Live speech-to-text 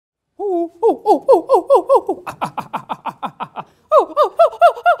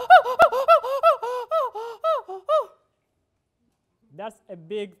That's a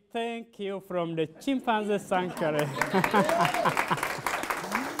big thank you from the Chimpanzee Sanctuary.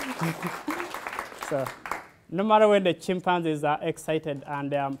 So, no matter when the chimpanzees are excited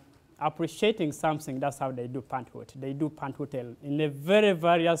and appreciating something, that's how they do parenthood. They do parenthood in a very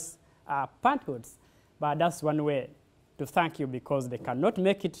various parenthoods, but that's one way to thank you, because they cannot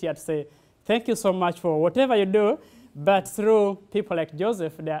make it here to say, thank you so much for whatever you do, but through people like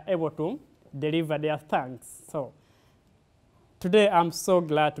Joseph, they are able to deliver their thanks. So today, I'm so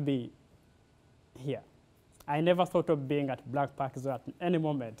glad to be here. I never thought of being at Black Park Zoo at any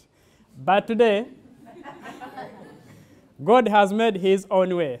moment. But today, God has made his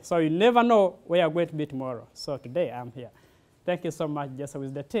own way. So you never know where you're going to be tomorrow. So today, I'm here. Thank you so much, Jesse,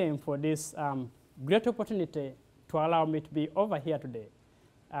 with the team, for this great opportunity to allow me to be over here today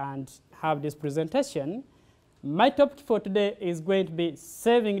and have this presentation. My topic for today is going to be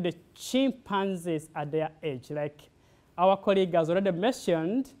saving the chimpanzees at their age. Like our colleague has already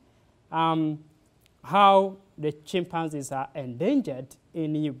mentioned, how the chimpanzees are endangered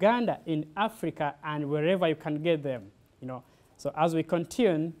in Uganda, in Africa, and wherever you can get them. So as we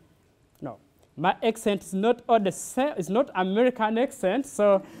continue, my accent is not all the same. It's not American accent.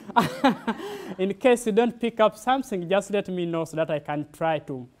 So in case you don't pick up something, just let me know so that I can try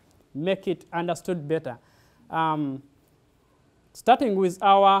to make it understood better. Starting with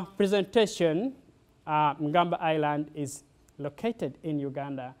our presentation, Ngamba Island is located in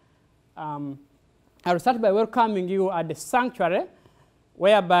Uganda. I will start by welcoming you at the sanctuary,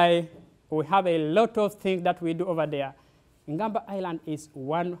 whereby we have a lot of things that we do over there. Ngamba Island is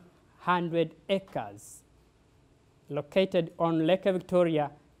 100 acres, located on Lake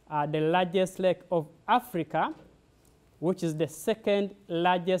Victoria, the largest lake of Africa, which is the second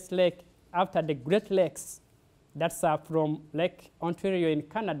largest lake after the Great Lakes. That's from Lake Ontario in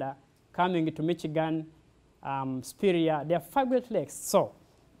Canada, coming to Michigan, Superior. There are 5 Great Lakes. So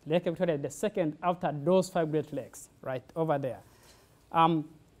Lake Victoria is the second after those 5 Great Lakes, right over there.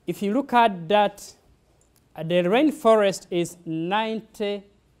 If you look at that, the rainforest is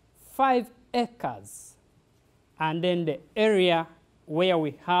 95 acres. And then the area where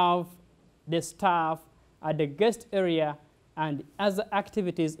we have the staff at the guest area and other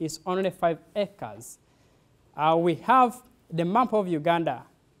activities is only 5 acres. We have the map of Uganda.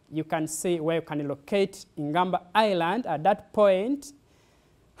 You can see where you can locate Ngamba Island at that point.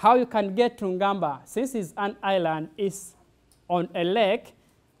 How you can get to Ngamba, since it's an island, is on a lake,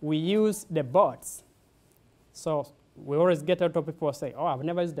 we use the boats. So we always get a lot of people say, oh, I've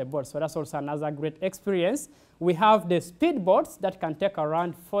never used the boat. So that's also another great experience. We have the speed boats that can take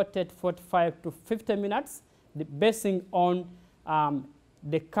around 40 to 45 to 50 minutes, basing on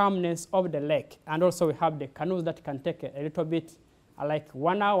the calmness of the lake. And also we have the canoes that can take a little bit, like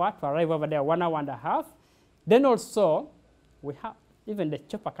 1 hour to arrive over there, 1 hour and a half. Then also, we have even the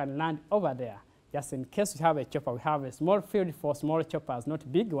chopper can land over there. Just in case you have a chopper, we have a small field for small choppers, not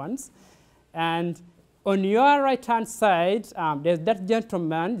big ones. And on your right-hand side, there's that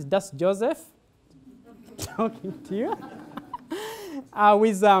gentleman, that's Joseph, talking to you,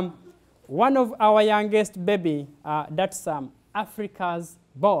 with one of our youngest baby, that's Africa's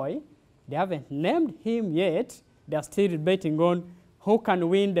boy. They haven't named him yet. They're still debating on who can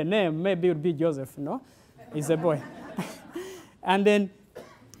win the name. Maybe it would be Joseph, no? He's a boy. And then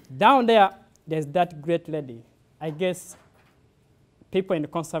down there, there's that great lady. I guess people in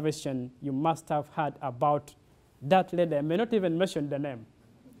conservation, you must have heard about that lady. I may not even mention the name.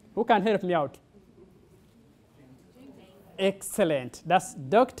 Who can help me out? Excellent. That's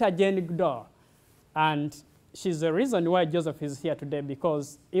Dr. Jane Goodall. And she's the reason why Joseph is here today,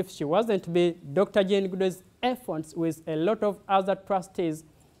 because if she wasn't to be Dr. Jane Goodall's efforts with a lot of other trustees,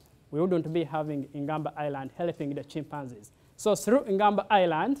 we wouldn't be having Ngamba Island helping the chimpanzees. So through Ngamba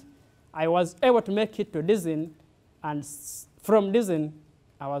Island, I was able to make it to Disney, and from Disney,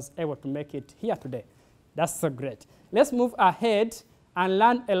 I was able to make it here today. That's so great. Let's move ahead and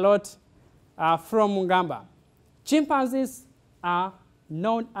learn a lot from Ngamba. Chimpanzees are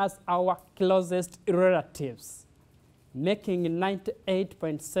known as our closest relatives, making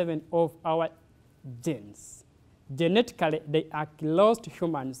 98.7% of our genes. Genetically, they are close to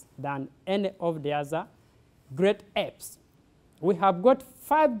humans than any of the other great apes. We have got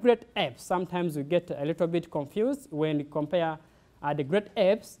 5 great apes. Sometimes we get a little bit confused when we compare the great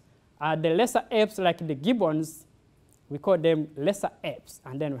apes. The lesser apes, like the gibbons, we call them lesser apes.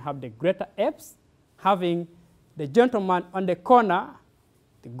 And then we have the greater apes, having the gentleman on the corner,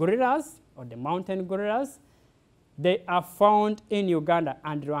 the gorillas, or the mountain gorillas. They are found in Uganda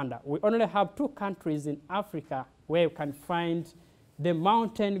and Rwanda. We only have 2 countries in Africa where you can find the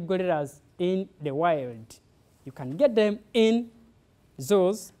mountain gorillas in the wild. You can get them in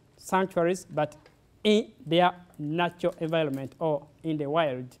zoos, sanctuaries, but in their natural environment or in the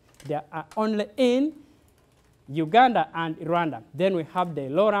wild. They are only in Uganda and Rwanda. Then we have the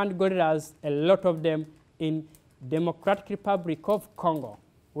lowland gorillas, a lot of them in Democratic Republic of Congo,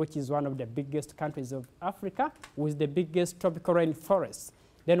 which is one of the biggest countries of Africa with the biggest tropical rainforests.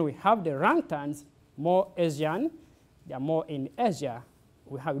 Then we have the orangutans, more Asian. They are more in Asia.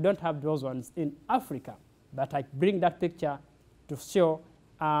 We don't have those ones in Africa. But I bring that picture to show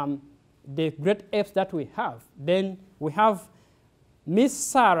the great apes that we have. Then we have Miss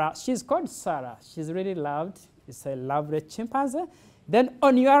Sarah. She's called Sarah. She's really loved. It's a lovely chimpanzee. Then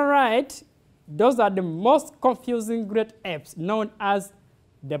on your right, those are the most confusing great apes known as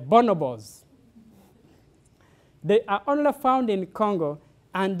the bonobos. They are only found in Congo,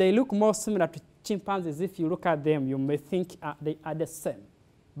 and they look more similar to chimpanzees. If you look at them, you may think they are the same.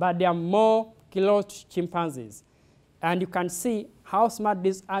 But they are more close to chimpanzees. And you can see how smart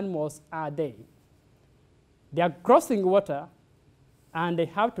these animals are. They are crossing water, and they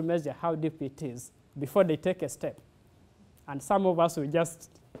have to measure how deep it is before they take a step. And some of us will just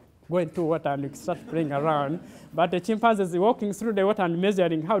go into water and start playing around. But the chimpanzee is walking through the water and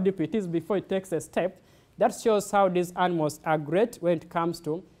measuring how deep it is before it takes a step. That shows how these animals are great when it comes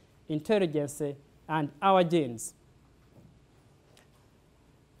to intelligence and our genes.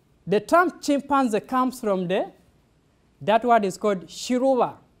 The term chimpanzee comes from that word is called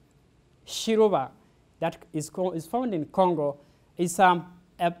shiruba. Shiruba, that is found in Congo. It's a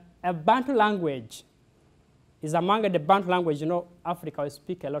Bantu language. It's among the Bantu language. You know, Africa, we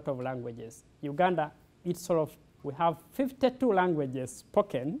speak a lot of languages. Uganda, we have 52 languages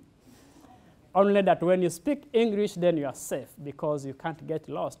spoken. Only that when you speak English, then you are safe because you can't get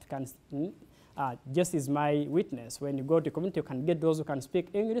lost. Just is my witness. When you go to community, you can get those who can speak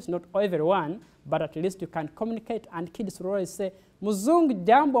English, not everyone, but at least you can communicate. And kids will always say, Muzungu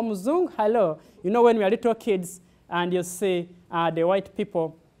jambo, Muzungu hello. You know, when we are little kids and you see the white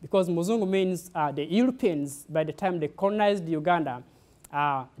people, because Muzungu means the Europeans, by the time they colonized Uganda,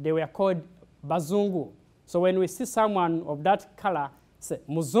 they were called Bazungu. So when we see someone of that color, say,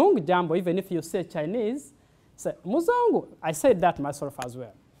 Muzungu jambo, even if you say Chinese, say, Muzungu. I said that myself as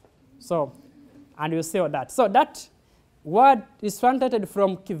well. So, and you say all that. So that word is translated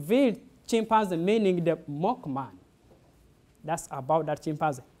from Kivil chimpanzee, meaning the mock man. That's about that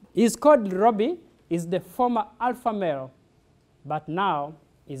chimpanzee. He's called Robbie. He's the former alpha male, but now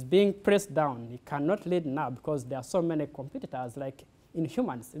he's being pressed down. He cannot lead now because there are so many competitors. Like in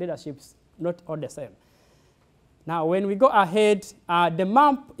humans, leadership's not all the same. Now, when we go ahead, the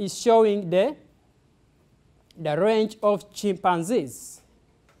map is showing the range of chimpanzees.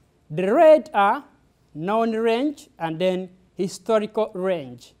 The red are known range and then historical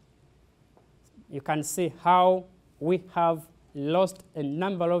range. You can see how we have lost a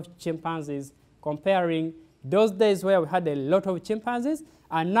number of chimpanzees comparing those days where we had a lot of chimpanzees,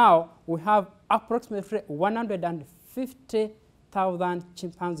 and now we have approximately 150,000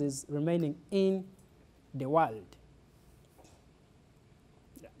 chimpanzees remaining in the world.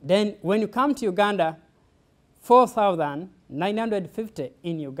 Then when you come to Uganda, 4,950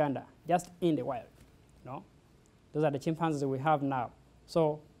 in Uganda, just in the wild. No? Those are the chimpanzees we have now.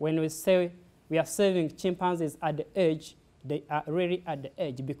 So when we say we are saving chimpanzees at the edge, they are really at the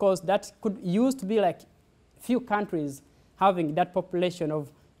edge because that used to be like few countries having that population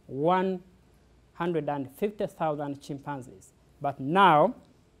of 150,000 chimpanzees. But now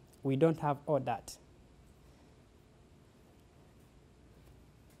we don't have all that.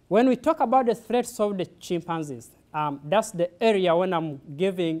 When we talk about the threats of the chimpanzees, that's the area when I'm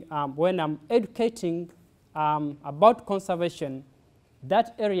educating about conservation,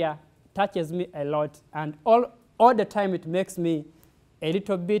 that area touches me a lot, and all the time it makes me a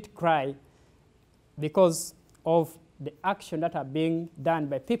little bit cry because of the action that are being done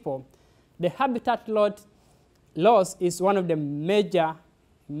by people. The habitat loss is one of the major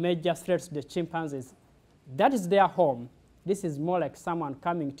threats to the chimpanzees. That is their home. This is more like someone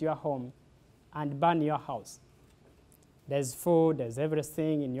coming to your home and burn your house. There's food, there's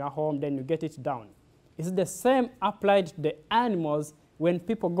everything in your home, then you get it down. It's the same applied to the animals when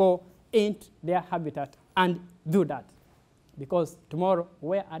people go into their habitat and do that. Because tomorrow,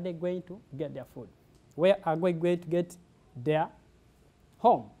 where are they going to get their food? Where are they going to get their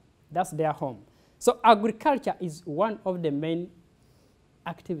home? That's their home. So agriculture is one of the main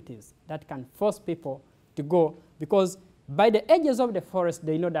activities that can force people to go, because by the edges of the forest,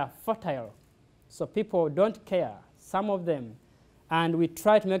 they know they're fertile. So people don't care. some of them. And we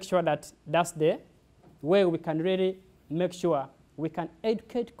try to make sure that that's the way we can really make sure we can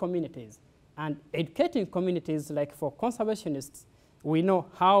educate communities. And educating communities, like for conservationists, we know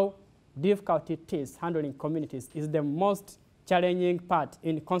how difficult it is handling communities is the most challenging part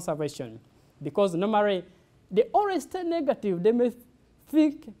in conservation. Because normally, they always stay negative. They may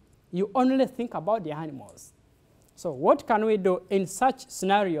think you only think about the animals. So what can we do in such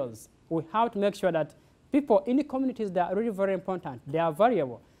scenarios? We have to make sure that people in the communities, they are really very important. They are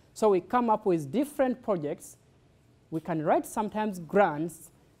valuable. So we come up with different projects. We can write sometimes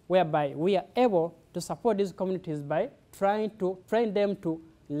grants whereby we are able to support these communities by trying to train them to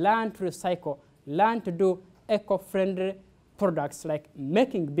learn to recycle, learn to do eco-friendly products like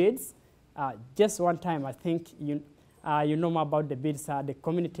making beads. Just one time, I think you know more about the beads, the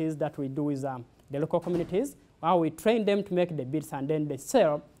communities that we do with the local communities. We train them to make the beads and then they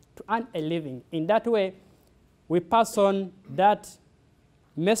sell to earn a living. In that way, we pass on that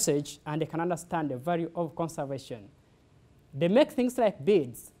message and they can understand the value of conservation. They make things like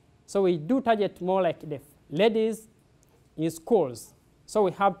beads. So we do target more like the ladies in schools. So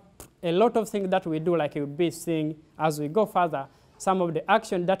we have a lot of things that we do, like you'll be seeing as we go further, some of the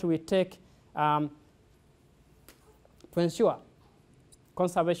action that we take to ensure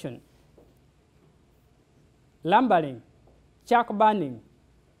conservation. Lumbering, charcoal burning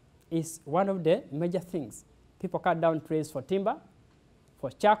is one of the major things. People cut down trees for timber, for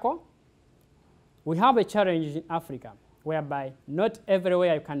charcoal. We have a challenge in Africa whereby not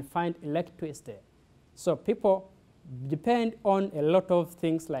everywhere you can find electricity. So people depend on a lot of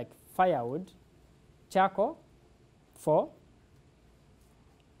things like firewood, charcoal for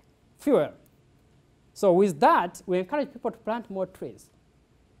fuel. So with that, we encourage people to plant more trees.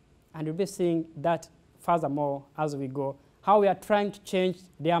 And you'll be seeing that furthermore as we go, how we are trying to change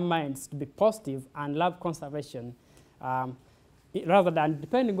their minds to be positive and love conservation rather than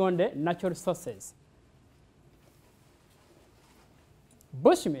depending on the natural resources.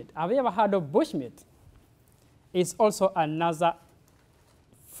 Bushmeat, have you ever heard of bushmeat? It's also another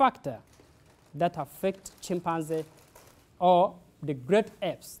factor that affects chimpanzee or the great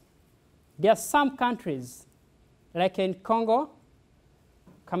apes. There are some countries, like in Congo,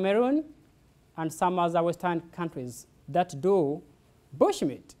 Cameroon, and some other Western countries that do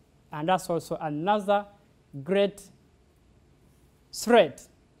bushmeat. And that's also another great threat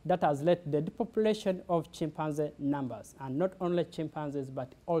that has led to the depopulation of chimpanzee numbers. And not only chimpanzees,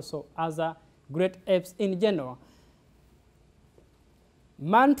 but also other great apes in general.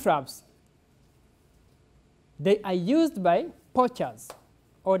 Man traps, they are used by poachers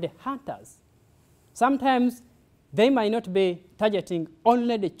or the hunters. Sometimes they might not be targeting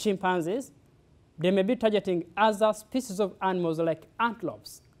only the chimpanzees. They may be targeting other species of animals like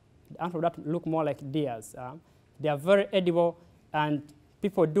antelopes. The antelopes that look more like deers. They are very edible, and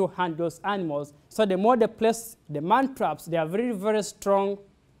people do hunt those animals. So the more they place the man traps, they are very, very strong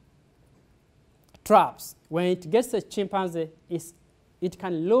traps. When it gets a chimpanzee, it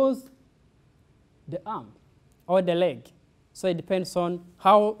can lose the arm or the leg. So it depends on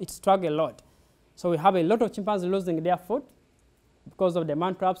how it struggles a lot. So we have a lot of chimpanzees losing their foot because of the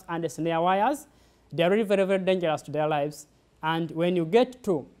man traps and the snare wires. They are really very, very dangerous to their lives. And when you get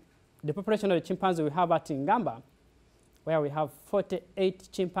to the population of the chimpanzee we have at Ngamba, where we have 48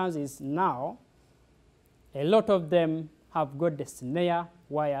 chimpanzees now, a lot of them have got the snare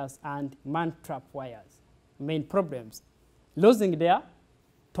wires and man trap wires. Main problems, losing their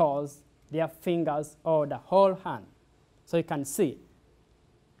toes, their fingers, or the whole hand. So you can see.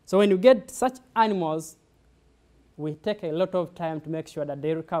 So when you get such animals, we take a lot of time to make sure that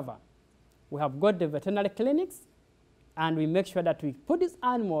they recover. We have got the veterinary clinics, and we make sure that we put these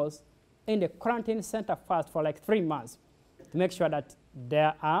animals in the quarantine center first for like 3 months to make sure that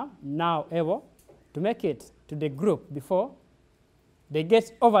they are now able to make it to the group before they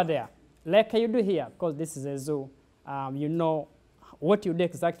get over there. Like you do here, because this is a zoo, you know what you do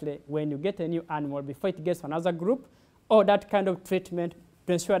exactly when you get a new animal before it gets to another group, or that kind of treatment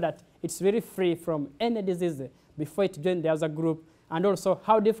to ensure that it's very free from any disease before it joins the other group, and also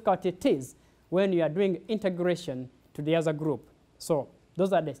how difficult it is when you are doing integration to the other group. So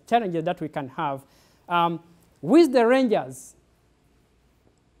those are the challenges that we can have. With the rangers,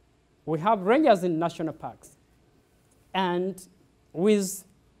 we have rangers in national parks. And with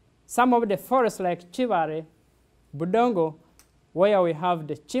some of the forests like Chivari, Budongo, where we have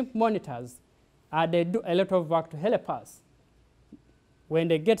the chimp monitors, they do a lot of work to help us. When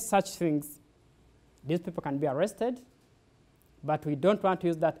they get such things, these people can be arrested, but we don't want to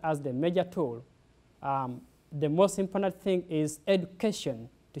use that as the major tool. The most important thing is education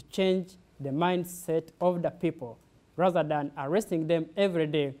to change the mindset of the people rather than arresting them every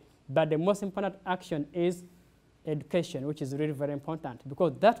day. But the most important action is education, which is really very important,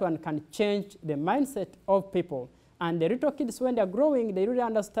 because that one can change the mindset of people. And the little kids, when they're growing, they really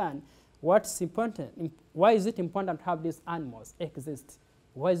understand what's important. Why is it important to have these animals exist?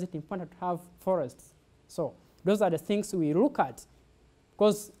 Why is it important to have forests? So those are the things we look at.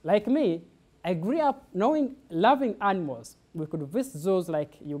 Because like me, I grew up loving animals. We could visit zoos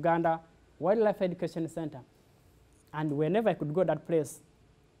like Uganda, Wildlife Education Center. And whenever I could go that place,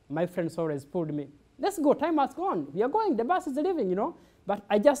 my friends always pulled me. Let's go, time has gone. We are going, the bus is leaving, you know. But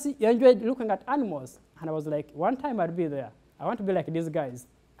I just enjoyed looking at animals. And I was like, one time I'll be there. I want to be like these guys.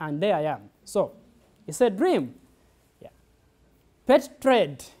 And there I am. So it's a dream. Yeah. Pet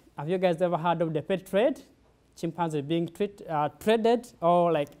trade. Have you guys ever heard of the pet trade? Chimpanzees being traded,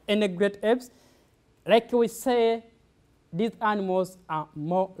 or like any great apes. Like we say, these animals are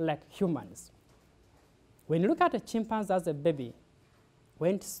more like humans. When you look at a chimpanzee as a baby,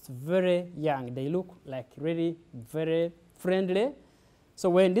 when it's very young, they look like really very friendly. So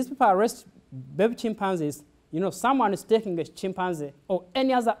when these people arrest baby chimpanzees, you know, someone is taking a chimpanzee or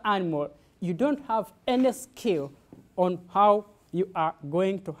any other animal, you don't have any skill on how you are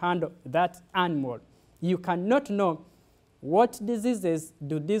going to handle that animal. You cannot know what diseases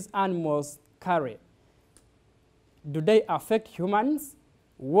do these animals carry. Do they affect humans?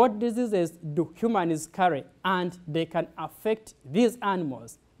 What diseases do humans carry? And they can affect these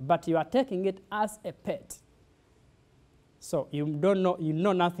animals, but you are taking it as a pet. So you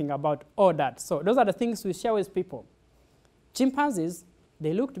know nothing about all that. So those are the things we share with people. Chimpanzees,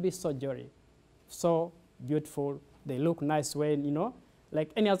 they look to be so jolly, so beautiful. They look nice when, you know, like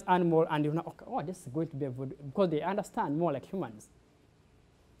any other animal, and you know, okay, oh, this is going to be a good, because they understand more like humans.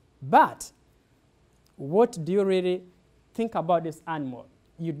 But what do you really think about this animal?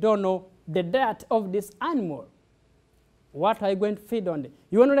 You don't know the diet of this animal. What are you going to feed on them?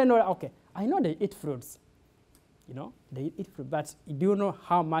 You only know, okay, I know they eat fruits. You know, they eat fruit, but do you know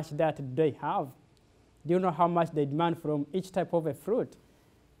how much diet they have? Do you know how much they demand from each type of a fruit?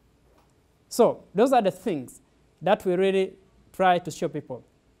 So those are the things that we really try to show people.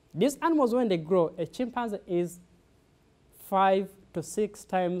 These animals, when they grow, a chimpanzee is 5 to 6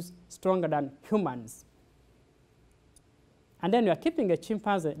 times stronger than humans. And then you are keeping a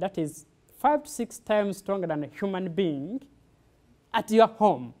chimpanzee that is 5 to 6 times stronger than a human being at your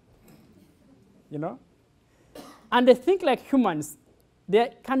home, you know? And they think like humans.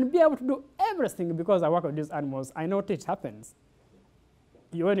 They can be able to do everything because I work with these animals. I know it happens.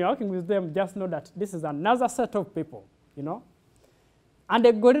 When you're working with them, just know that this is another set of people, you know? And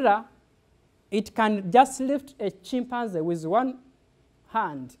a gorilla, it can just lift a chimpanzee with one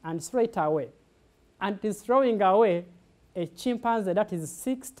hand and throw it away. And it is throwing away a chimpanzee that is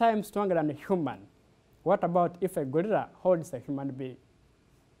 6 times stronger than a human. What about if a gorilla holds a human being?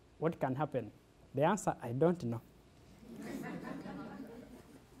 What can happen? The answer, I don't know.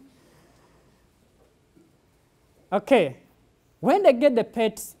 Okay, when they get the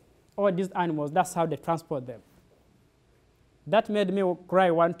pets or these animals, that's how they transport them. That made me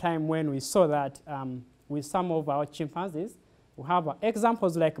cry one time when we saw that with some of our chimpanzees. We have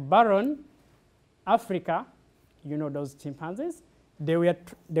examples like Baron, Africa, you know those chimpanzees. They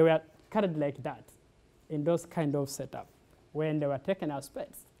were carried like that in those kind of setup when they were taken as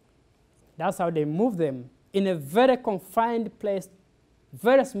pets. That's how they move them in a very confined place,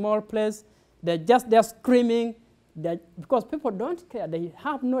 very small place. They're screaming. Because people don't care. They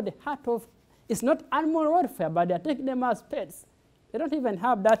have the heart of, it's not animal welfare, but they're taking them as pets. They don't even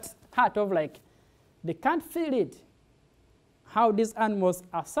have that heart of like, they can't feel it, how these animals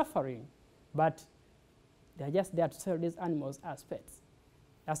are suffering, but they're just there to sell these animals as pets.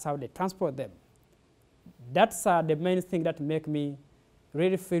 That's how they transport them. That's the main thing that make me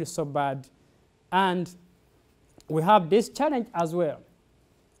really feel so bad. And we have this challenge as well.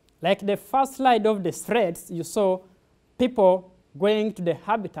 Like the first slide of the threads, you saw people going to the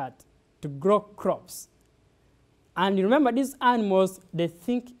habitat to grow crops. And you remember these animals, they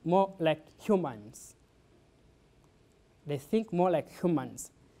think more like humans. They think more like humans.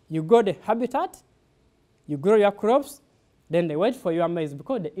 You go to the habitat, you grow your crops, then they wait for your maize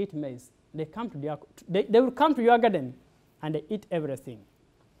because they eat maize. They will come to your garden and they eat everything.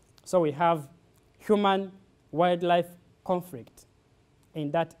 So we have human-wildlife conflict in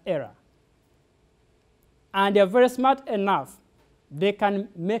that era. And they're very smart enough, they can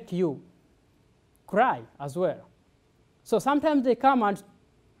make you cry as well. So sometimes they come and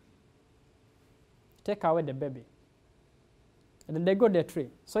take away the baby. And then they go to the tree.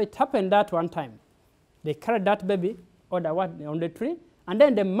 So it happened that one time. They carried that baby on the tree, and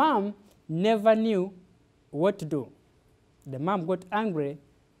then the mom never knew what to do. the mom got angry.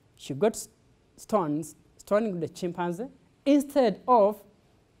 She got stoning the chimpanzee, instead of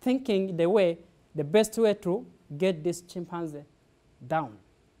thinking the best way to get this chimpanzee down,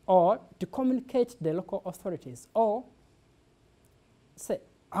 or to communicate to the local authorities, or say,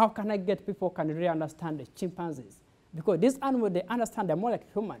 how can I get people who can really understand the chimpanzees? Because these animals, they understand, they're more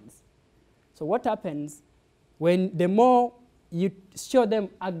like humans. So what happens, when the more you show them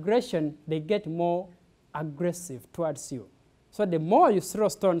aggression, they get more aggressive towards you. So the more you throw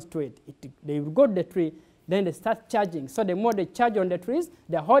stones to it, they will go to the tree, then they start charging. So the more they charge on the trees,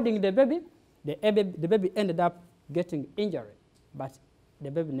 they're holding the baby. The baby ended up getting injured, but the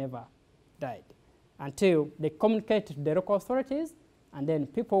baby never died until they communicated to the local authorities, and then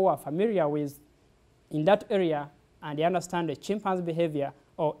people who are familiar with in that area and they understand the chimpanzee behavior,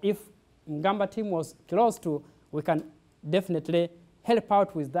 or if Ngamba team was close to, we can definitely help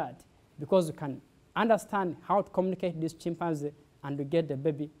out with that, because we can understand how to communicate this chimpanzee and to get the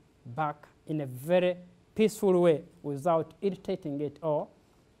baby back in a very peaceful way without irritating it or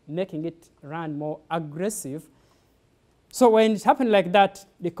making it run more aggressive. So when it happens like that,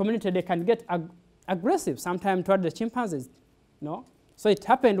 the community, they can get aggressive sometimes toward the chimpanzees. No? So it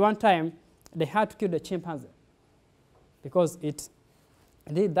happened one time, they had to kill the chimpanzee because it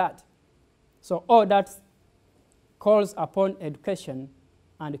did that. So all that calls upon education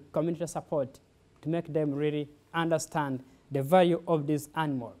and community support to make them really understand the value of this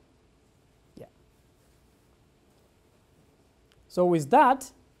animal. Yeah. So with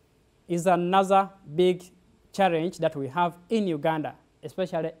that is another big challenge that we have in Uganda,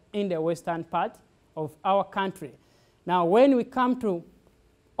 especially in the western part of our country. Now, when we come to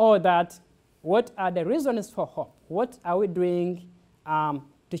all that, what are the reasons for hope? What are we doing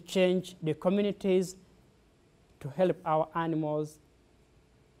to change the communities, to help our animals?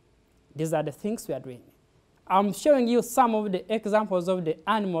 These are the things we are doing. I'm showing you some of the examples of the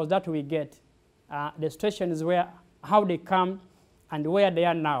animals that we get. The situations where, how they come and where they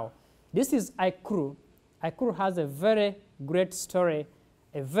are now. This is Aikuru. Aikuru has a very great story,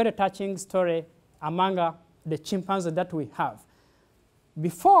 a very touching story among the chimpanzees that we have.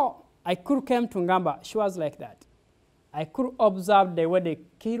 Before Aikuru came to Ngamba, she was like that. Aikuru observed the way they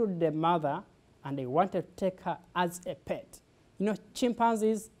killed the mother and they wanted to take her as a pet. You know,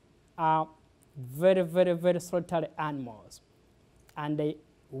 chimpanzees are very, very, very solitary animals, and they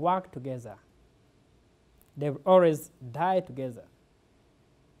work together. They always die together.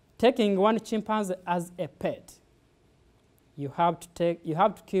 Taking one chimpanzee as a pet, you have to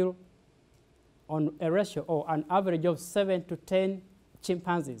kill on a ratio or an average of 7 to 10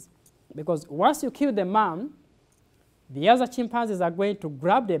 chimpanzees, because once you kill the mom, the other chimpanzees are going to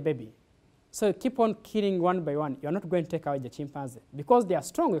grab the baby. So you keep on killing one by one. You're not going to take away the chimpanzee. Because they are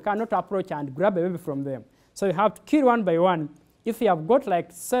strong, you cannot approach and grab a baby from them. So you have to kill one by one. If you have got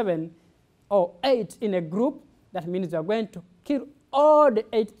like 7 or 8 in a group, that means you're going to kill all the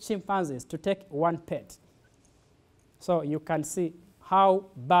 8 chimpanzees to take one pet. So you can see how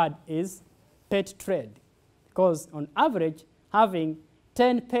bad is pet trade. Because on average, having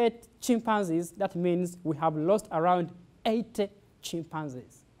 10 pet chimpanzees, that means we have lost around 80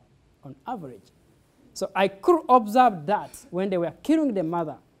 chimpanzees on average. So I could observe that when they were killing the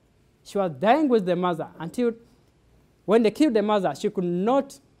mother. She was dying with the mother until when they killed the mother, she could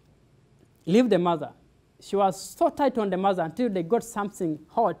not leave the mother. She was so tight on the mother until they got something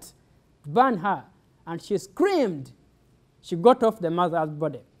hot to burn her, and she screamed. She got off the mother's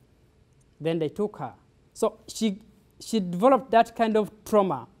body. Then they took her. So she developed that kind of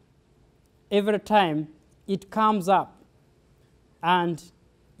trauma. Every time it comes up, and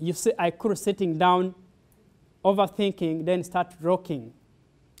you see Aikuru sitting down, overthinking, then start rocking.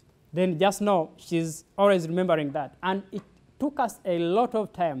 Then just know she's always remembering that. And it took us a lot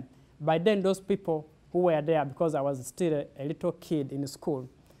of time. By then, those people who were there, because I was still a little kid in school,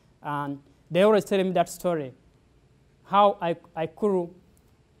 and they always tell me that story, how Aikuru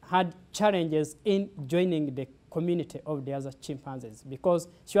had challenges in joining the community of the other chimpanzees, because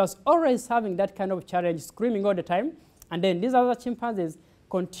she was always having that kind of challenge, screaming all the time, and then these other chimpanzees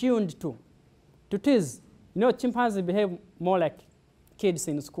continued to tease. You know, chimpanzees behave more like kids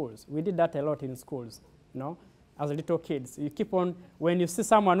in schools. We did that a lot in schools, you know, as little kids. You keep on, when you see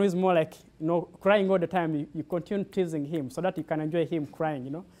someone who is more like, you know, crying all the time, you continue teasing him so that you can enjoy him crying,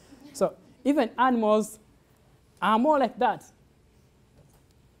 you know. So even animals are more like that.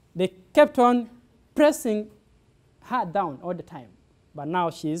 They kept on pressing her down all the time, but now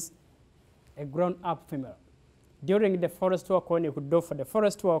she's a grown-up female. During the forest walk, when you could go for the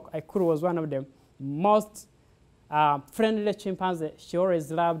forest walk, Aikuru was one of the most friendly chimpanzee. She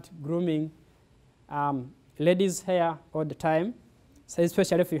always loved grooming ladies' hair all the time. So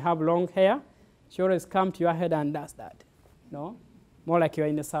especially if you have long hair, she always come to your head and does that. No? More like you're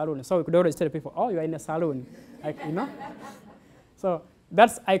in a salon. So we could always tell people, oh, you're in a salon. Like, you know? So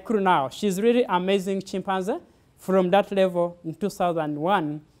that's Aikuru now. She's really amazing chimpanzee. From that level in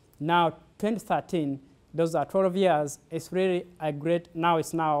 2001, now 2013, those are 12 years. It's really a great, we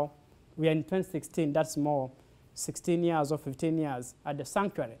are in 2016, that's more 16 years or 15 years at the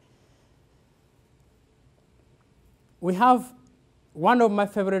sanctuary. We have one of my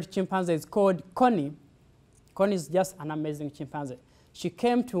favorite chimpanzees called Connie. Connie is just an amazing chimpanzee. She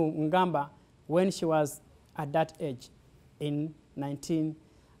came to Ngamba when she was at that age in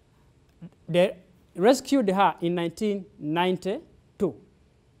they rescued her in 1992.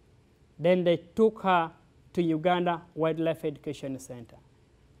 Then they took her to Uganda Wildlife Education Center.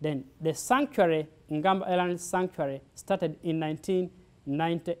 Then the sanctuary, Ngamba Island Sanctuary, started in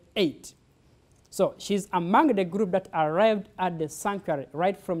 1998. So she's among the group that arrived at the sanctuary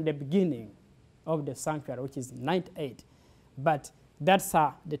right from the beginning of the sanctuary, which is 98. But that's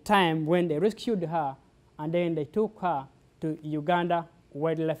the time when they rescued her, and then they took her to Uganda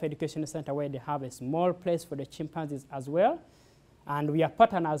Wildlife Education Center, where they have a small place for the chimpanzees as well. And we are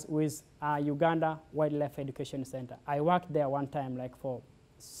partners with Uganda Wildlife Education Center. I worked there one time, like for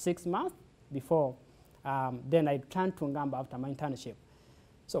 6 months before. Then I returned to Ngamba after my internship.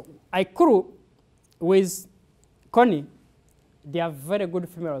 So Aikuru with Connie, they are very good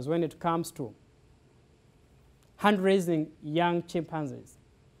females when it comes to hand-raising young chimpanzees.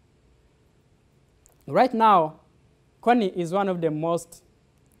 Right now, Connie is one of the most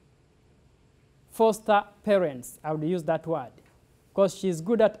foster parents, I would use that word, because she's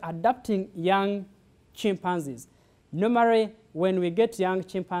good at adopting young chimpanzees. Normally, when we get young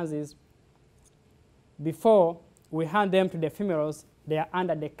chimpanzees, before we hand them to the females, they are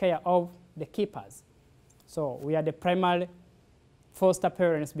under the care of the keepers. So we are the primary foster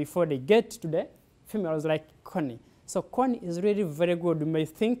parents before they get to the females like Connie. So Connie is really very good. You may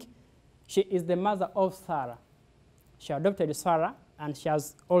think she is the mother of Sarah. She adopted Sarah, and she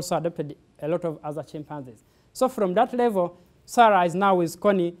has also adopted a lot of other chimpanzees. So from that level, Sarah is now with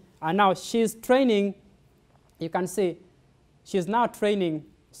Connie, and now she's training. You can see she's now training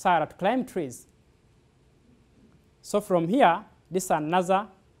Sarah to climb trees. So from here, this is another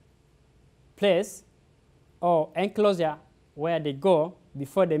place or enclosure where they go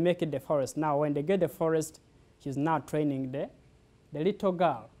before they make it the forest. Now, when they get the forest, she's now training the little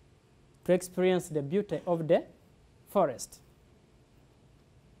girl to experience the beauty of the forest.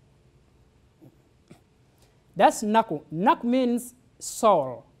 That's Naku. Naku means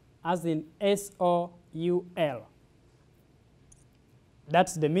soul, as in S-O-U-L.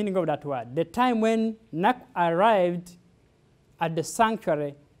 That's the meaning of that word. The time when Naku arrived at the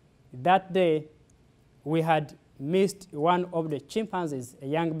sanctuary, that day we had missed one of the chimpanzees, a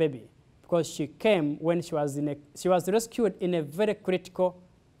young baby, because she came when she was rescued in a very critical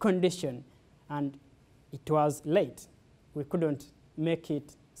condition, and it was late. We couldn't make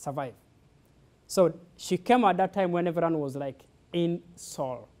it survive. So she came at that time when everyone was like in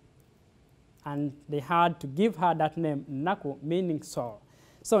soul. And they had to give her that name, Naku, meaning soul.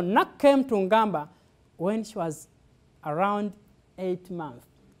 So Naku came to Ngamba when she was around 8 months.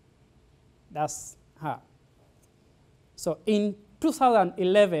 That's her. So in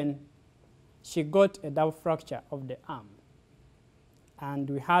 2011, she got a double fracture of the arm. And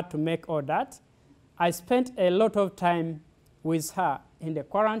we had to make all that. I spent a lot of time with her in the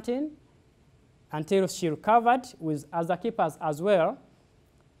quarantine until she recovered with other keepers as well,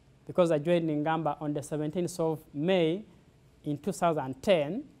 because I joined Ngamba on the 17th of May in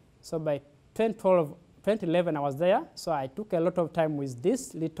 2010. So by 2011, I was there. So I took a lot of time with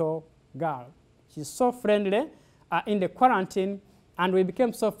this little girl. She's so friendly in the quarantine, and we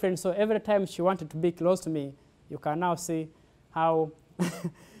became so friends. So every time she wanted to be close to me, you can now see how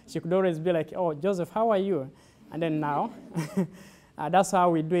she could always be like, oh, Joseph, how are you? And then now, that's how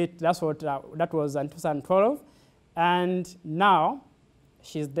we do it. That's what that was in 2012. And now,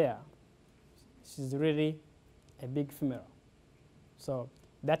 she's there. She's really a big female. So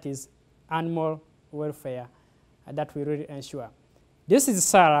that is animal welfare that we really ensure. This is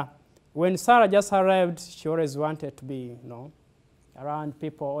Sarah. When Sarah just arrived, she always wanted to be, around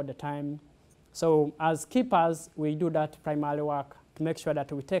people all the time. So as keepers, we do that primary work to make sure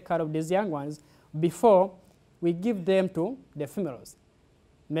that we take care of these young ones before we give them to the females.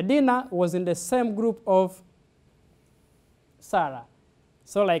 Medina was in the same group of Sarah.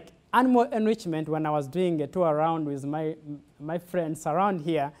 So like animal enrichment, when I was doing a tour around with my friends around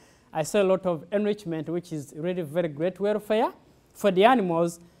here, I saw a lot of enrichment, which is really very great welfare for the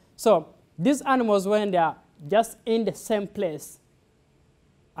animals. So these animals, when they are just in the same place,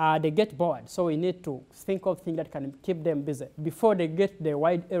 they get bored. So we need to think of things that can keep them busy before they get the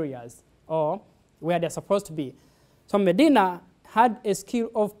wide areas or where they're supposed to be. So Medina had a skill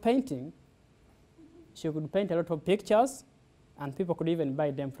of painting. She could paint a lot of pictures, and people could even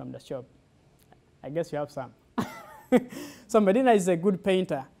buy them from the shop. I guess you have some. So Medina is a good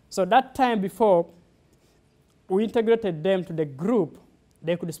painter. So that time before we integrated them to the group,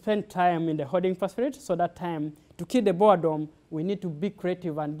 they could spend time in the holding facility. So that time, to kill the boredom, we need to be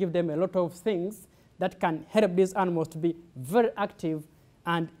creative and give them a lot of things that can help these animals to be very active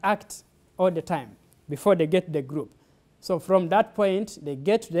and act all the time before they get the group. So from that point, they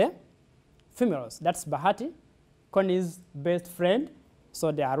get the females. That's Bahati, Connie's best friend.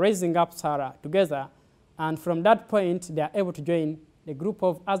 So they are raising up Sarah together. And from that point, they are able to join the group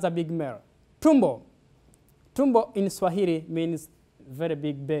of other big male. Tumbo. Tumbo in Swahili means very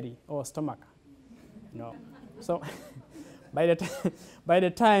big belly or stomach. No. So by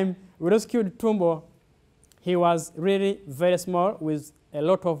the time we rescued Tumbo, he was really very small with a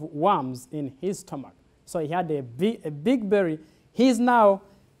lot of worms in his stomach. So he had a big belly. He is now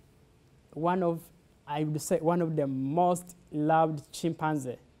one of, I would say, one of the most loved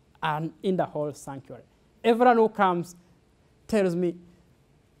chimpanzee and in the whole sanctuary. Everyone who comes tells me,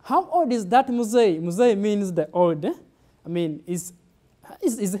 how old is that Muzei? Muzei means the old. I mean, is he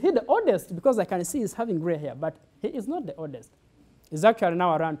the oldest? Because I can see he's having gray hair, but he is not the oldest. He's actually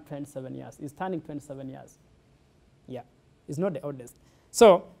now around 27 years. He's turning 27 years. Yeah, he's not the oldest.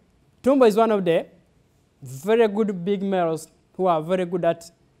 So Tumbo is one of the very good big males who are very good at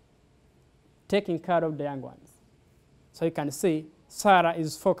taking care of the young ones. So you can see Sarah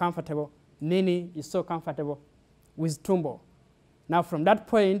is so comfortable. Nini is so comfortable with Tumbo. Now from that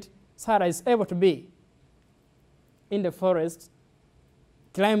point, Sarah is able to be in the forest,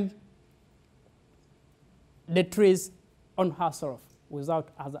 climb the trees on herself without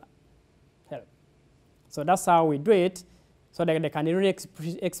other help. So that's how we do it, so that they can really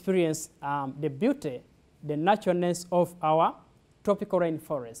experience the beauty, the naturalness of our tropical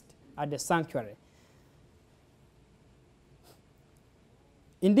rainforest at the sanctuary.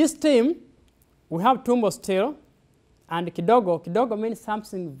 In this team, we have Tumbo still, and Kidogo. Kidogo means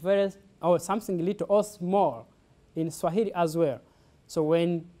something very, or something little or small in Swahili as well. So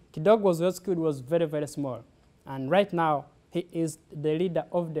when Kidogo was rescued, he was very, very small. And right now, he is the leader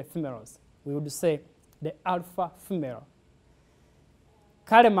of the females. We would say the alpha female.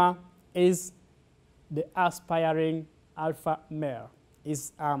 Kalema is the aspiring alpha male.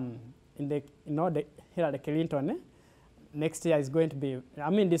 Is in the, the Hillary Clinton. Next year is going to be,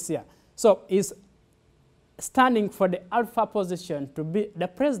 this year. So is standing for the alpha position to be the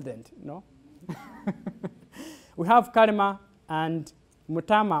president, We have Kalema and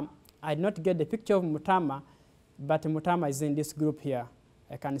Mutama. I did not get the picture of Mutama, but Mutama is in this group here.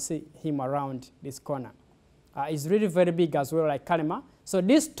 I can see him around this corner. He's really very big as well, like Kalema. So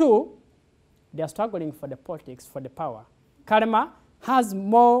these two, they are struggling for the politics, for the power. Kalema has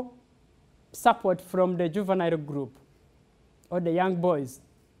more support from the juvenile group, or the young boys.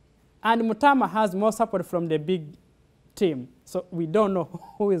 And Mutama has more support from the big team. So we don't know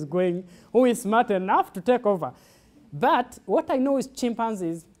who is smart enough to take over. But what I know is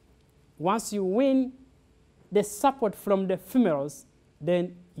chimpanzees, once you win the support from the females,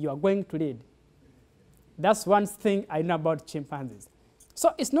 then you are going to lead. That's one thing I know about chimpanzees.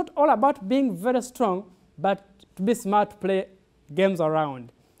 So it's not all about being very strong, but to be smart to play games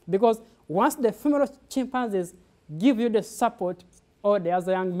around. Because once the female chimpanzees give you the support, all the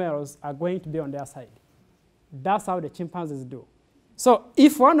other young males are going to be on their side. That's how the chimpanzees do. So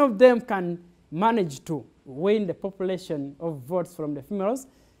if one of them can manage to win the population of votes from the females,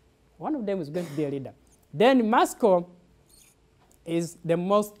 one of them is going to be a leader. Then Masco is the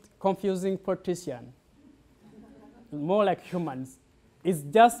most confusing politician, more like humans. It's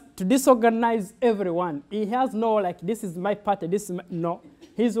just to disorganize everyone. He has no, this is my party, this is my, no.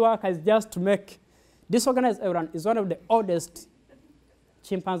 His work is just to disorganize everyone. He's one of the oldest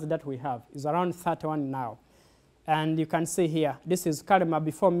chimpanzees that we have. He's around 31 now. And you can see here, this is Kalema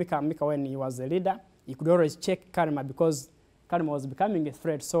before Mika. Mika, when he was a leader, he could always check Kalema because Kalema was becoming a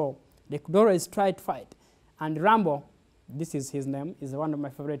threat. So they could always try to fight. And Rambo, this is his name, is one of my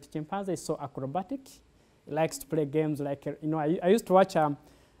favorite chimpanzees. He's so acrobatic. He likes to play games like, I used to watch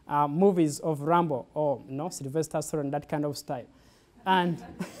movies of Rambo or, Sylvester Stallone, that kind of style. And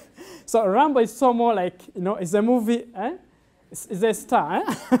so Rambo is so more like, it's a movie, it's a star.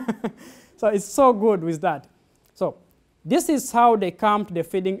 So it's so good with that. So this is how they come to the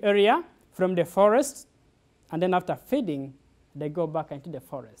feeding area from the forest. And then after feeding, they go back into the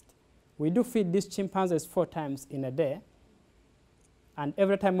forest. we do feed these chimpanzees 4 times in a day. And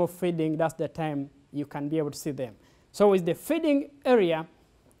every time of feeding, that's the time you can be able to see them. So with the feeding area,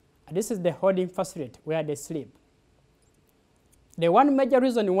 this is the holding facility where they sleep. The one major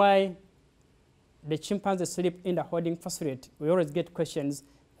reason why the chimpanzees sleep in the holding facility, we always get questions,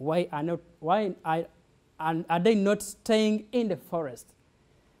 why are they not staying in the forest?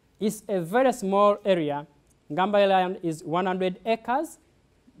 It's a very small area. Ngamba Island is 100 acres.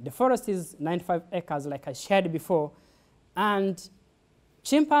 The forest is 95 acres, like I shared before. And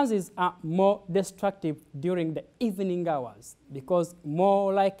chimpanzees are more destructive during the evening hours because,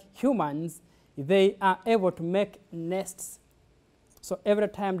 more like humans, they are able to make nests. So every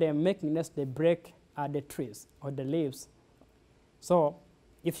time they are making nests, they break the trees or the leaves. So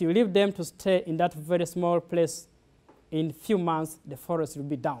if you leave them to stay in that very small place, in a few months, the forest will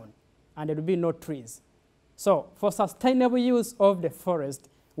be down and there will be no trees. So for sustainable use of the forest,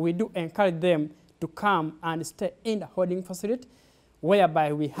 we do encourage them to come and stay in the holding facility,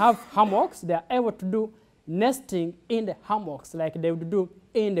 whereby we have hammocks. They are able to do nesting in the hammocks like they would do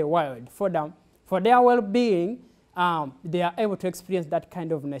in the wild. For their well-being, they are able to experience that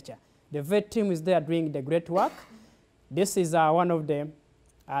kind of nature. The vet team is there doing the great work. This is one of them.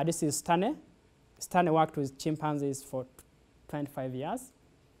 This is Stane. Stane worked with chimpanzees for 25 years.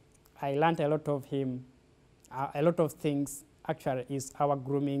 I learned a lot of him. A lot of things. Actually, is our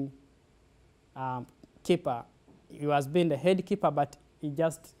grooming keeper. He has been the head keeper, but he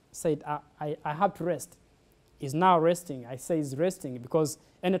just said, I have to rest. He's now resting. I say he's resting because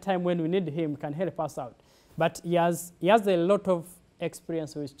anytime when we need him, he can help us out. But he has a lot of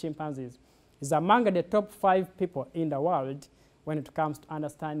experience with chimpanzees. He's among the top 5 people in the world when it comes to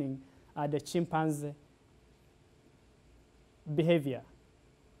understanding the chimpanzee behavior.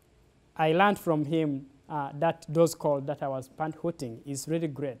 I learned from him that those calls that I was panthooting is really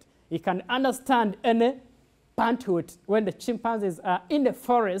great. He can understand any panthoot when the chimpanzees are in the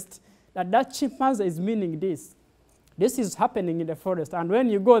forest, that chimpanzee is meaning this. This is happening in the forest. And when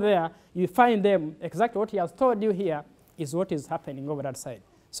you go there, you find them, exactly what he has told you here is what is happening over that side.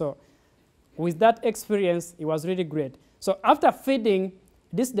 So with that experience, it was really great. So after feeding,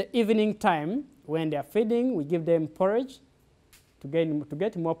 this is the evening time. When they are feeding, we give them porridge to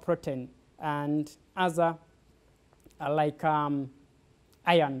get more protein and other like iron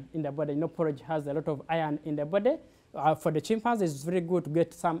in the body. You know, porridge has a lot of iron in the body. For the chimpanzees, it's very good to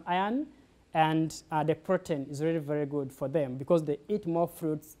get some iron, and the protein is really very good for them because they eat more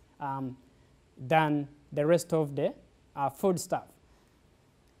fruits than the rest of the food stuff.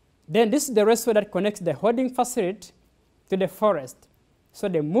 Then this is the raceway that connects the holding facility to the forest. So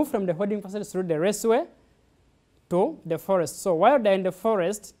they move from the holding facility through the raceway to the forest. So while they're in the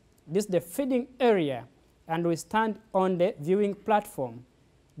forest, this is the feeding area, and we stand on the viewing platform.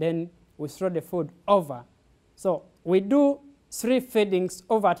 Then we throw the food over. So we do 3 feedings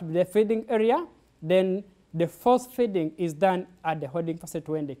over to the feeding area. Then the 4th feeding is done at the holding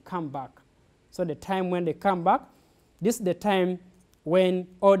facility when they come back. So the time when they come back, this is the time when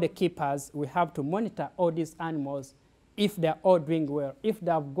all the keepers, we have to monitor all these animals if they're all doing well. If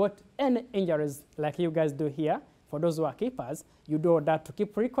they have got any injuries like you guys do here, for those who are keepers, you do all that to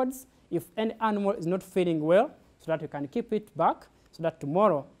keep records. If any animal is not feeding well, so that you can keep it back, so that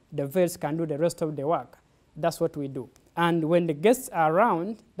tomorrow the vets can do the rest of the work. That's what we do. And when the guests are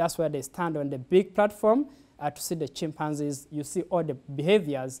around, that's where they stand on the big platform to see the chimpanzees. You see all the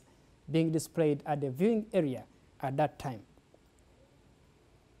behaviors being displayed at the viewing area at that time.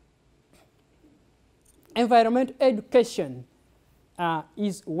 Environmental education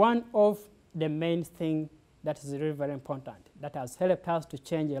is one of the main things that is really very important, that has helped us to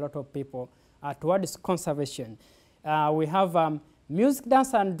change a lot of people towards conservation. We have music,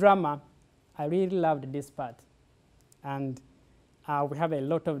 dance, and drama. I really loved this part. And we have a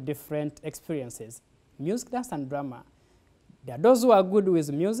lot of different experiences. Music, dance, and drama. There are those who are good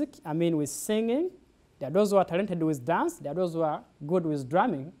with music, with singing. There are those who are talented with dance. There are those who are good with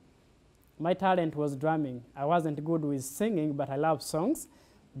drumming. My talent was drumming. I wasn't good with singing, but I love songs.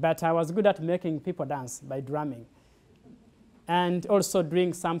 But I was good at making people dance by drumming. And also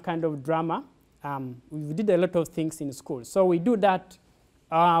doing some kind of drama. We did a lot of things in school. So we do that.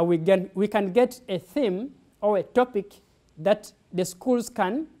 We can get a theme or a topic that the schools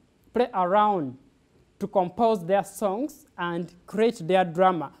can play around to compose their songs and create their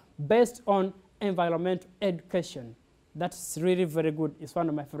drama based on environmental education. That's really very good. It's one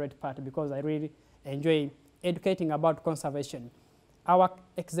of my favorite parts because I really enjoy educating about conservation. Our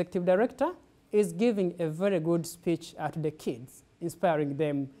executive director is giving a very good speech to the kids, inspiring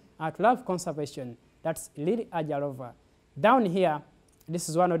them to love conservation. That's Lily Ajalova. Down here, This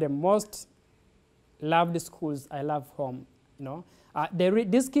is one of the most loved schools. I love home. You know,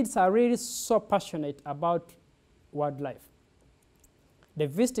 these kids are really so passionate about wildlife. They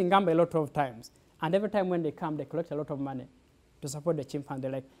visit Ngamba a lot of times, and every time when they come, they collect a lot of money to support the chimpanzee.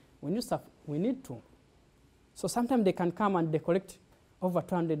 They're like, we need to. So sometimes they can come and they collect over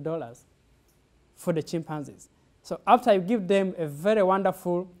 $200 for the chimpanzees. So after you give them a very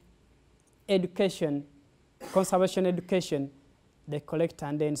wonderful education, conservation education, they collect,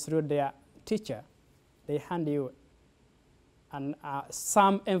 and then through their teacher, they hand you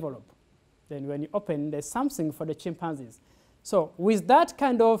some envelope. Then when you open, there's something for the chimpanzees. So with that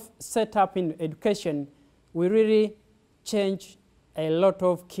kind of setup in education, we really change a lot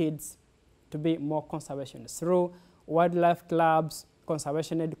of kids to be more conservationists through wildlife clubs,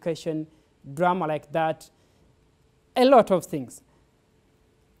 conservation education, drama like that, a lot of things.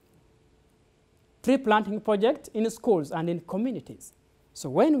 Tree planting project in schools and in communities. So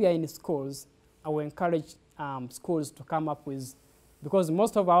when we are in schools, I will encourage schools to come up with, because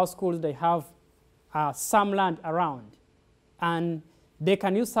most of our schools, they have some land around, and they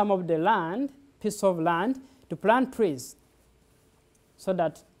can use some of the land, piece of land, to plant trees so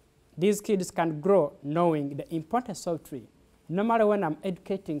that these kids can grow knowing the importance of tree. No matter when I'm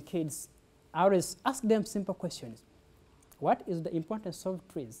educating kids, I always ask them simple questions. What is the importance of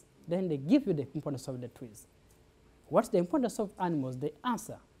trees? Then they give you the importance of the trees. What's the importance of animals? They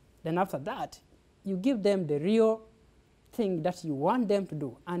answer. Then after that, you give them the real thing that you want them to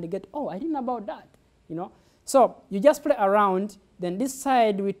do, and they get, oh, I didn't know about that, you know. So you just play around. Then this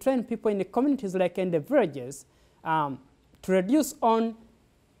side, we train people in the communities, like in the villages, to reduce on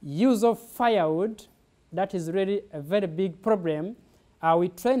use of firewood. That is really a very big problem. We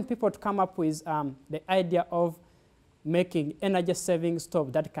train people to come up with the idea of making energy-saving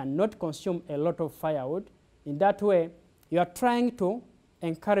stove that cannot consume a lot of firewood. In that way, you are trying to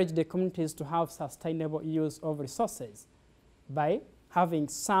encourage the communities to have sustainable use of resources by having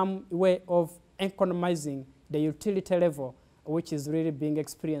some way of economizing the utility level, which is really being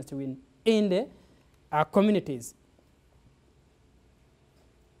experienced in the communities.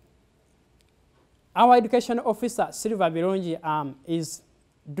 Our education officer, Silva Birungi, is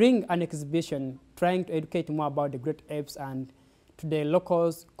doing an exhibition trying to educate more about the great apes and to the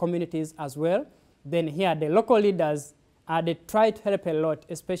local communities as well. Then here, the local leaders, they try to help a lot,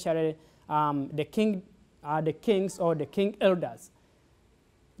 especially the kings or the king elders.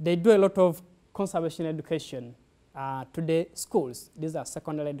 They do a lot of conservation education to the schools. These are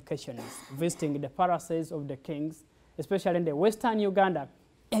secondary educationists, visiting the palaces of the kings, especially in the Western Uganda,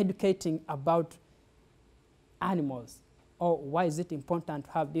 educating about animals, or why is it important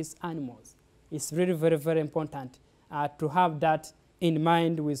to have these animals. It's really very, very important to have that in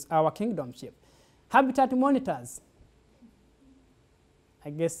mind with our kingdomship. Habitat monitors. I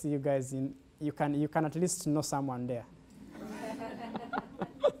guess you guys, you can at least know someone there.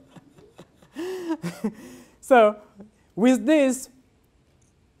 So with this,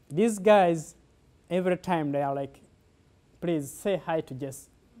 these guys, every time they are like, please say hi to Jess.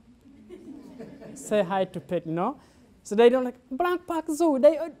 Say hi to Pet, you know. So they don't like Blank Park Zoo.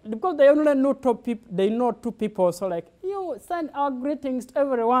 Because they only know they know two people. So like, you send our greetings to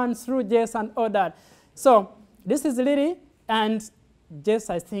everyone through Jess and all that. So this is Lily, and Jess,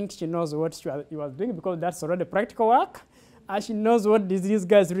 I think she knows what she was doing, because that's already practical work. She knows what these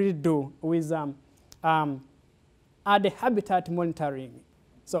guys really do with the habitat monitoring.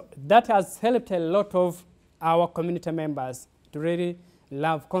 So that has helped a lot of our community members to really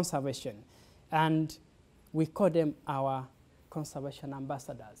love conservation. And we call them our conservation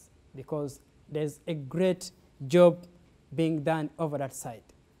ambassadors, because there's a great job being done over that side.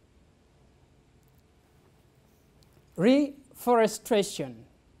 Reforestation,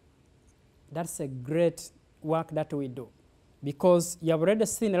 that's a great work that we do, because you have already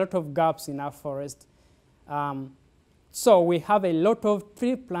seen a lot of gaps in our forest. So we have a lot of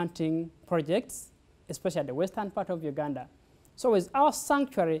tree planting projects, especially the western part of Uganda. So with our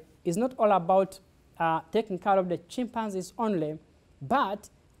sanctuary, it's not all about taking care of the chimpanzees only, but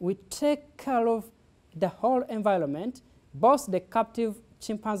we take care of the whole environment, both the captive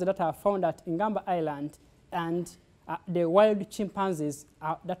chimpanzees that are found at Ngamba Island and the wild chimpanzees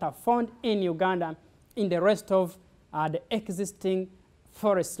that are found in Uganda in the rest of the existing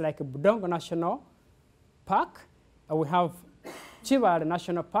forests, like Budongo National Park. We have Chiwale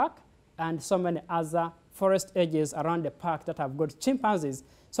National Park and so many other forest edges around the park that have got chimpanzees.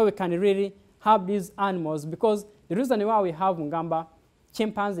 So we can really have these animals, because the reason why we have Ngamba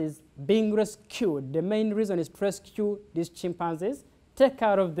chimpanzees being rescued, the main reason is to rescue these chimpanzees, take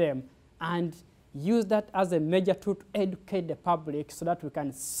care of them, and use that as a major tool to educate the public so that we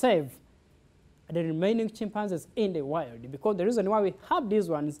can save the remaining chimpanzees in the wild. Because the reason why we have these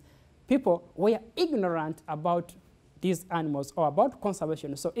ones, people were ignorant about these animals or about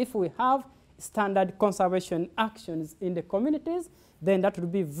conservation. So if we have standard conservation actions in the communities, then that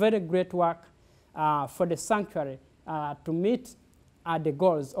would be very great work for the sanctuary to meet the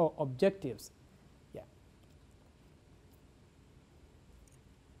goals or objectives. Yeah.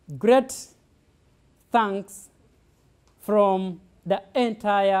 Great thanks from the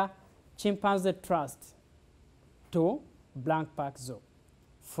entire Chimpanzee Trust to Blank Park Zoo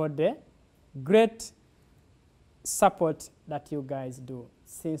for the great support that you guys do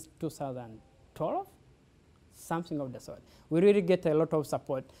since 2012, something of the sort. We really get a lot of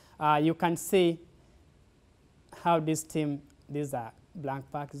support. You can see how this team, these are Blank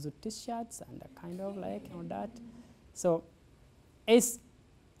Park Zoo t-shirts and kind of like on that. So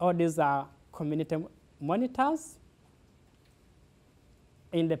all these are community monitors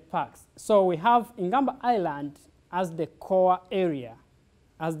in the parks. So we have Ngamba Island as the core area,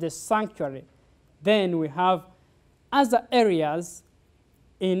 as the sanctuary. Then we have other areas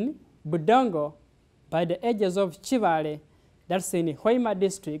in Budongo by the edges of Chivale, that's in Hoima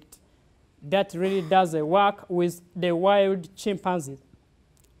district, that really does the work with the wild chimpanzees,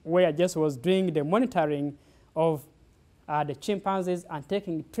 where I just was doing the monitoring of the chimpanzees and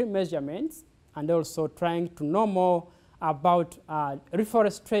taking tree measurements and also trying to know more about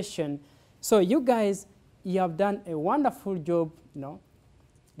reforestation. So you guys, you have done a wonderful job. You know,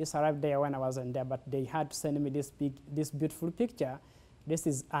 this arrived there when I wasn't there, but they had to send me this beautiful picture. This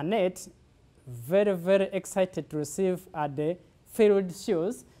is Annette, very, very excited to receive the field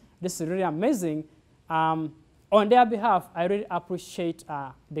shoes. This is really amazing. On their behalf, I really appreciate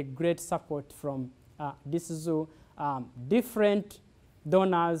the great support from this zoo, different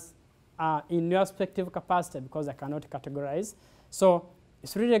donors in your respective capacity, because I cannot categorize. So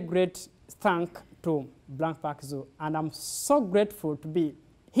it's really a great thank to Blank Park Zoo, and I'm so grateful to be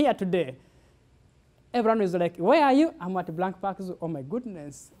here today. Everyone is like, where are you? I'm at Blank Park Zoo. Oh my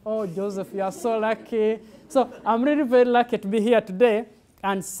goodness. Oh, Joseph, you are so lucky. So I'm really very lucky to be here today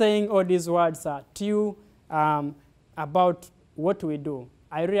and saying all these words to you about what we do.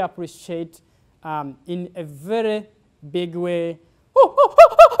 I really appreciate in a very big way.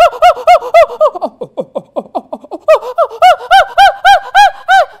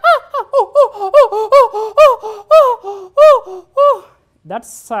 That's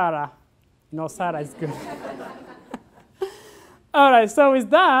Sarah. No, Sarah is good. All right, so with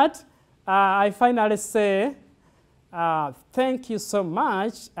that, I finally say thank you so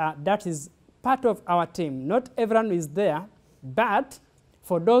much. That is part of our team. Not everyone is there, but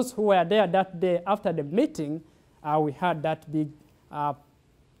for those who were there that day after the meeting, we had that big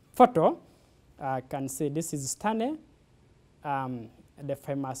photo. I can see this is Stanley, the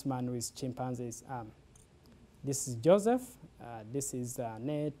famous man with chimpanzees. This is Joseph. This is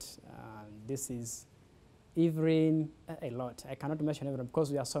Nate. This is Evelyn. A lot. I cannot mention everyone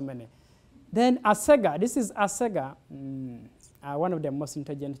because we are so many. Then Asega. This is Asega, one of the most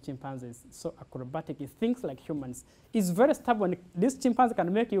intelligent chimpanzees. So acrobatic. He thinks like humans. He's very stubborn. This chimpanzee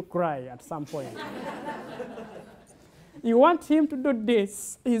can make you cry at some point. You want him to do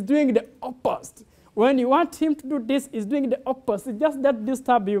this, he's doing the opposite. When you want him to do this, he's doing the opposite. Just that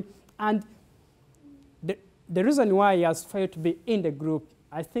disturb you. And the reason why he has failed to be in the group,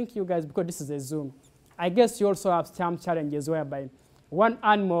 I think you guys, because this is a Zoom, I guess you also have some challenges whereby one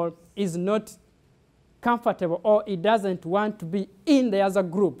animal is not comfortable or it doesn't want to be in there as a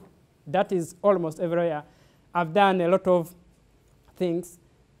group. That is almost everywhere. I've done a lot of things.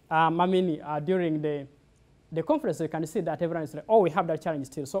 During the conference, you can see that everyone is like, oh, we have that challenge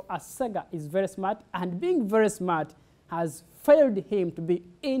still. So Asega is very smart, and being very smart has failed him to be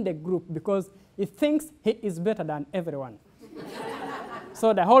in the group because he thinks he is better than everyone.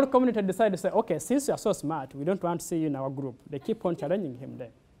 So the whole community decided to say, okay, since you are so smart, we don't want to see you in our group. They keep on challenging him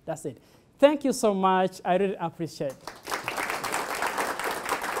there. That's it. Thank you so much. I really appreciate it.